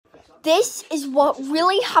this is what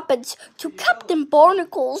really happens to Captain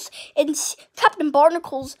Barnacles in Captain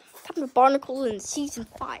Barnacles in season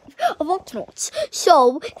 5 of Octonauts.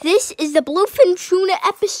 So this is the bluefin tuna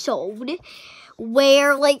episode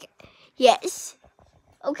where, yes.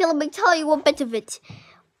 Okay, let me tell you a bit of it.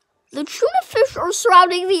 The tuna fish are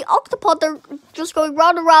surrounding the octopod. They're just going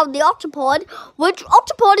round and round the octopod, which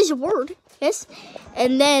octopod is a word, yes.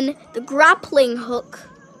 And then the grappling hook,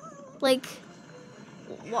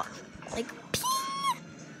 what?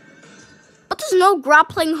 But there's no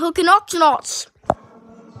grappling hook in Octonauts.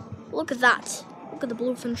 Look at that. Look at the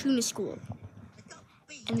bluefin tuna school.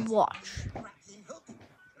 And watch.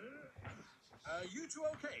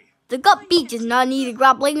 The gut beak does not need a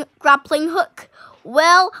grappling hook.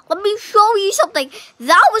 Well, let me show you something.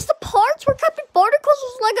 That was the parts where Captain Barnacles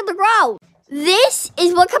was like on the ground. This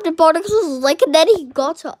is what Captain Barnacles was like, and then he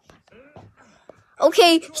got up.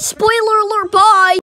 Okay, spoiler alert, bye!